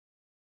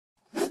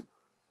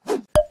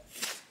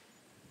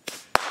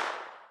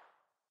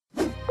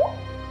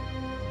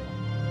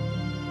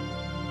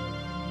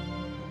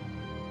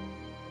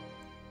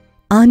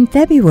On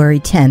February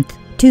 10,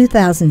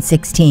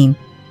 2016,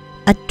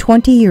 a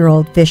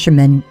 20-year-old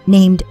fisherman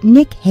named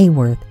Nick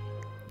Haworth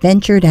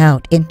ventured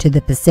out into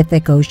the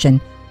Pacific Ocean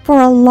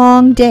for a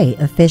long day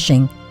of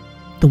fishing.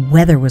 The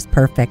weather was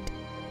perfect,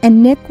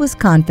 and Nick was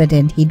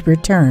confident he'd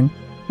return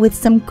with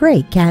some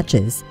great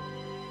catches.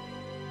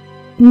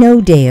 No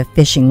day of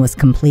fishing was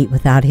complete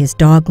without his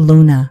dog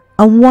Luna,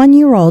 a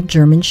 1-year-old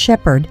German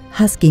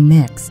shepherd-husky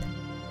mix.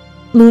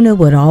 Luna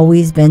would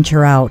always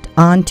venture out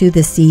onto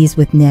the seas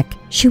with Nick.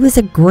 She was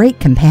a great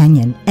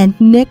companion, and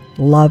Nick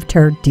loved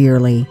her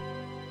dearly.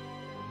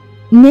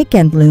 Nick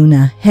and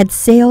Luna had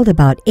sailed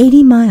about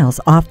 80 miles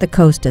off the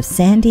coast of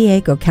San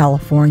Diego,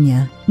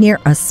 California, near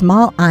a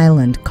small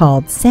island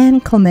called San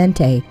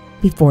Clemente,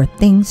 before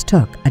things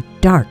took a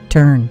dark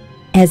turn.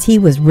 As he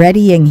was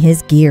readying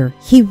his gear,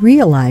 he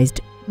realized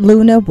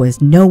Luna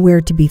was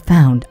nowhere to be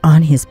found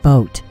on his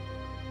boat.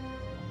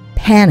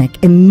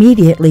 Panic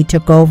immediately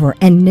took over,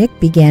 and Nick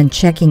began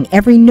checking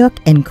every nook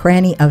and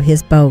cranny of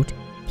his boat.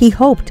 He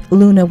hoped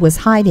Luna was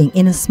hiding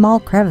in a small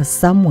crevice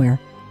somewhere,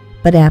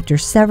 but after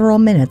several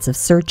minutes of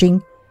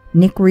searching,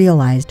 Nick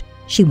realized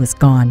she was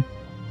gone.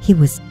 He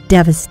was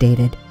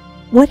devastated.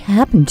 What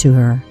happened to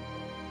her?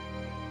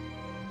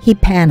 He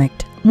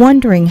panicked,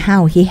 wondering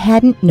how he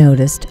hadn't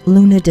noticed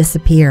Luna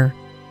disappear.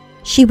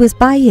 She was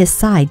by his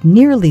side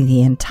nearly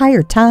the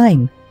entire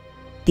time.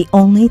 The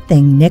only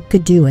thing Nick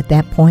could do at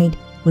that point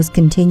was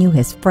continue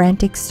his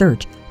frantic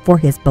search for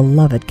his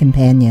beloved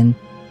companion.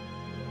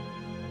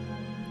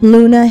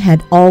 Luna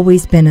had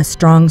always been a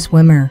strong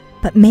swimmer,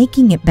 but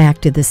making it back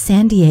to the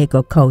San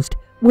Diego coast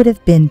would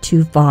have been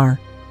too far.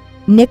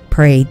 Nick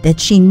prayed that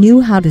she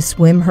knew how to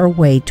swim her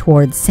way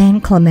towards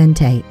San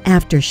Clemente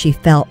after she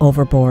fell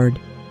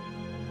overboard.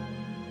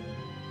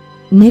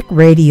 Nick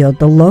radioed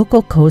the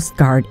local Coast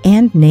Guard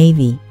and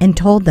Navy and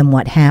told them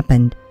what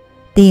happened.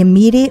 They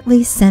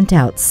immediately sent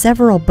out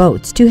several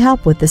boats to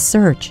help with the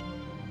search.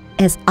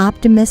 As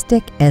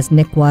optimistic as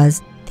Nick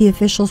was, the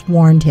officials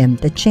warned him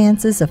the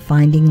chances of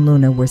finding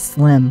Luna were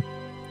slim.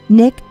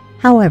 Nick,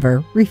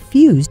 however,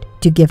 refused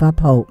to give up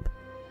hope.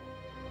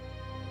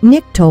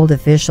 Nick told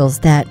officials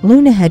that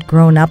Luna had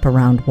grown up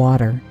around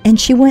water, and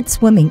she went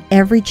swimming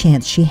every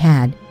chance she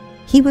had.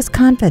 He was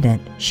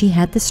confident she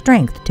had the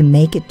strength to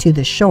make it to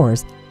the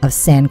shores of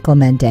San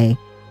Clemente.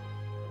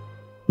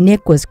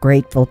 Nick was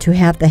grateful to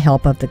have the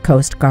help of the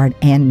Coast Guard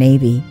and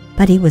Navy,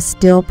 but he was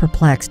still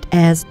perplexed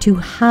as to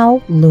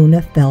how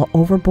Luna fell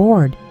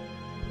overboard.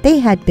 They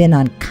had been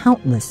on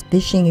countless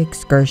fishing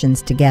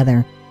excursions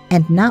together,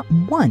 and not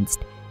once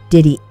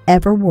did he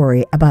ever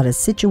worry about a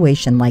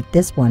situation like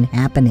this one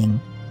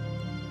happening.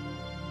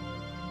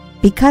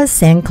 Because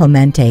San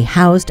Clemente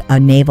housed a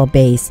naval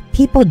base,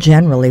 people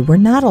generally were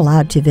not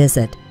allowed to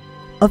visit.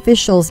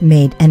 Officials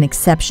made an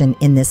exception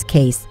in this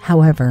case,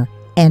 however,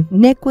 and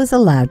Nick was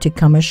allowed to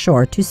come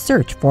ashore to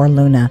search for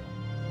Luna.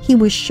 He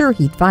was sure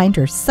he'd find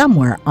her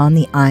somewhere on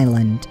the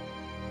island.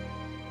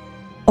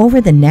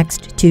 Over the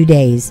next 2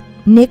 days,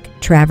 Nick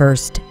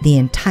traversed the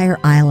entire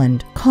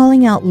island,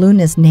 calling out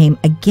Luna's name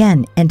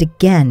again and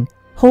again,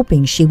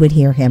 hoping she would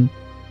hear him.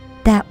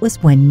 That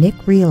was when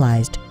Nick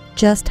realized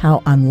just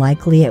how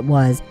unlikely it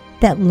was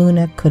that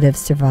Luna could have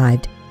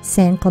survived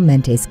San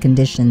Clemente's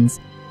conditions.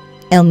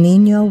 El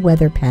Niño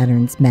weather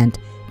patterns meant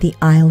the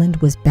island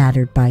was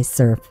battered by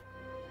surf.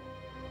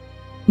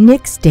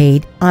 Nick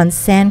stayed on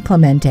San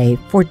Clemente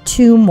for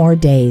 2 more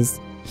days.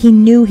 He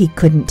knew he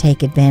couldn't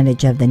take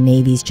advantage of the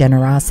Navy's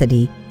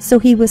generosity, so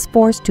he was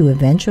forced to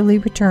eventually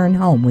return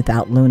home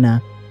without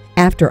Luna.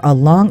 After a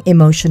long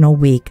emotional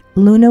week,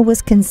 Luna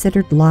was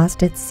considered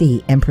lost at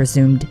sea and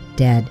presumed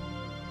dead.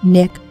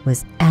 Nick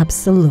was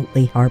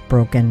absolutely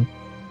heartbroken.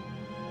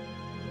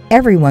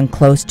 Everyone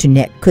close to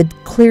Nick could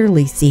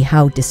clearly see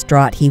how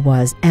distraught he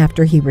was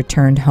after he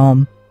returned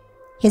home.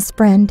 His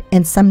friend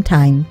and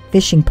sometime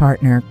fishing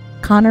partner,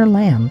 Connor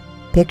Lamb,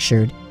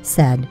 pictured,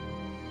 said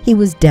he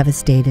was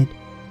devastated.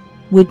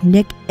 Would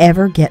Nick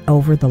ever get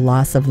over the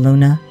loss of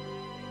Luna?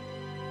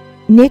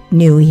 Nick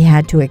knew he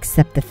had to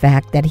accept the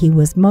fact that he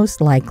was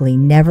most likely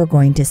never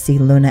going to see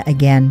Luna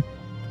again.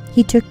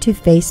 He took to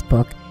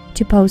Facebook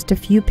to post a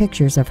few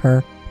pictures of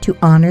her to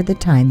honor the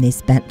time they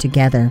spent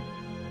together.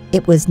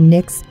 It was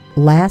Nick's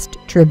last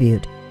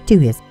tribute to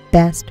his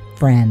best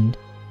friend.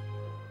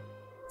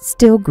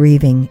 Still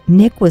grieving,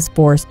 Nick was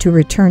forced to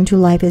return to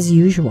life as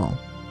usual.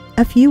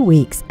 A few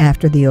weeks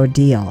after the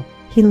ordeal,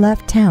 he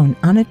left town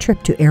on a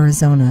trip to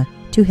Arizona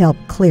to help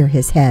clear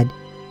his head.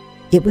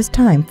 It was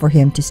time for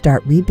him to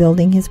start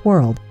rebuilding his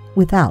world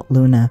without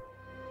Luna.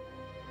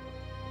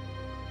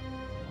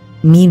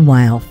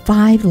 Meanwhile,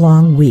 5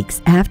 long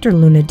weeks after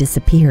Luna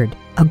disappeared,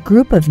 a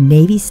group of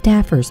Navy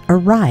staffers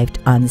arrived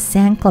on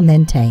San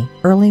Clemente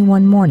early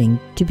one morning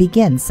to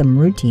begin some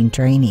routine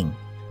training.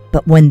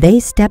 But when they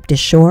stepped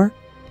ashore,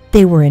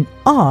 they were in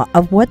awe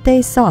of what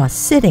they saw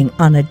sitting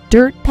on a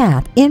dirt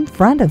path in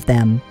front of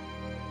them.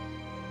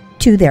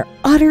 To their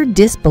utter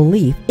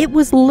disbelief, it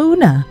was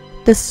Luna.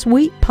 The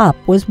sweet pup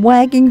was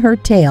wagging her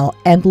tail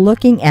and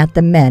looking at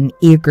the men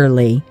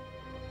eagerly.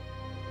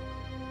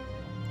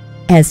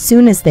 As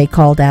soon as they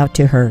called out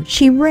to her,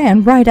 she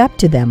ran right up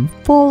to them,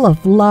 full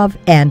of love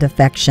and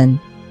affection.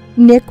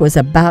 Nick was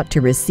about to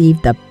receive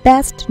the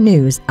best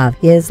news of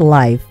his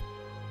life.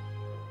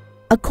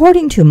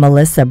 According to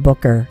Melissa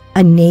Booker,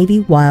 a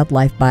Navy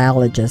wildlife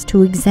biologist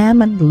who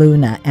examined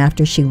Luna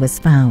after she was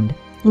found,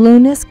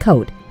 Luna's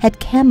coat had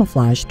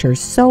camouflaged her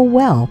so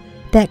well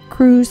that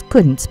crews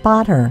couldn't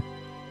spot her.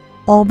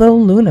 Although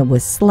Luna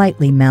was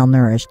slightly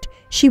malnourished,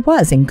 she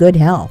was in good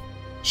health.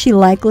 She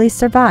likely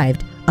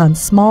survived on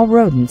small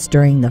rodents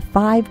during the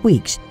 5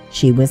 weeks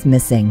she was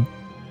missing.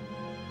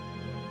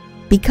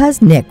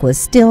 Because Nick was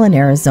still in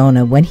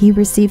Arizona when he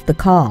received the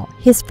call,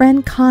 his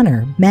friend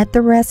Connor met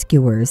the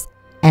rescuers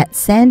at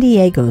San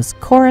Diego's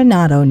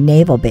Coronado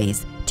Naval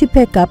Base to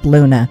pick up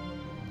Luna.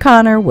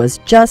 Connor was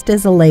just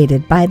as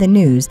elated by the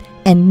news,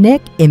 and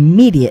Nick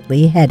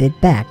immediately headed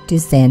back to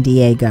San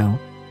Diego.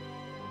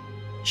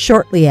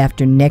 Shortly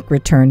after Nick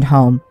returned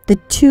home, the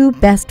two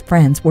best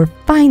friends were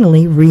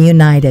finally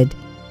reunited.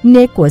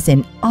 Nick was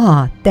in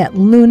awe that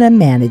Luna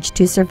managed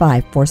to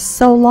survive for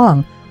so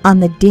long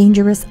on the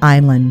dangerous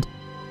island.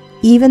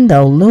 Even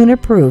though Luna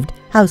proved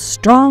how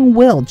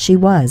strong-willed she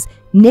was,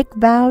 Nick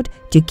vowed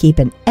to keep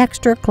an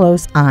extra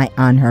close eye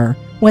on her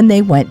when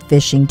they went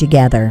fishing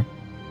together.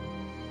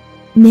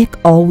 Nick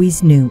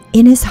always knew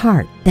in his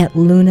heart that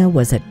Luna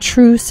was a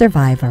true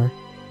survivor.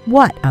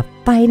 What a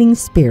fighting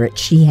spirit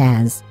she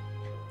has.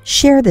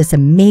 Share this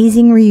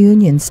amazing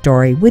reunion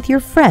story with your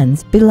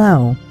friends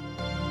below.